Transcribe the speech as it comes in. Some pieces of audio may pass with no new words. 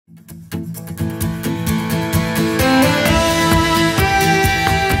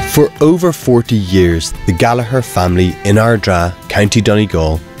For over 40 years, the Gallagher family in Ardra, County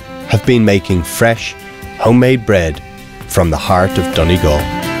Donegal, have been making fresh, homemade bread from the heart of Donegal.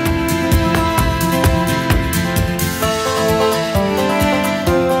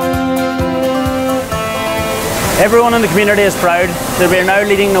 Everyone in the community is proud that we are now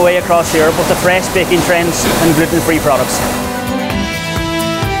leading the way across Europe with the fresh baking trends and gluten-free products.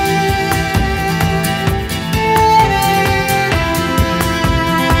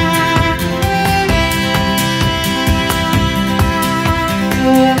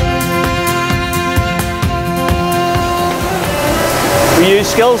 We use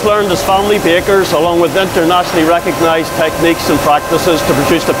skills learned as family bakers along with internationally recognised techniques and practices to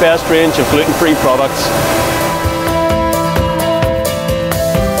produce the best range of gluten-free products.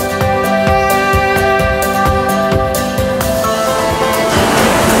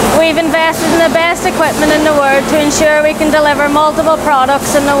 We've invested in the best equipment in the world to ensure we can deliver multiple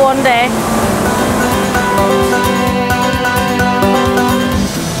products in the one day.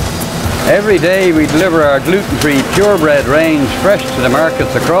 Every day we deliver our gluten-free purebred range fresh to the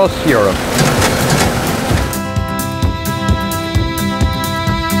markets across Europe.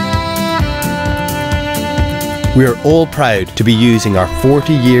 We are all proud to be using our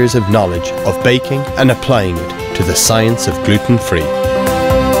 40 years of knowledge of baking and applying it to the science of gluten-free.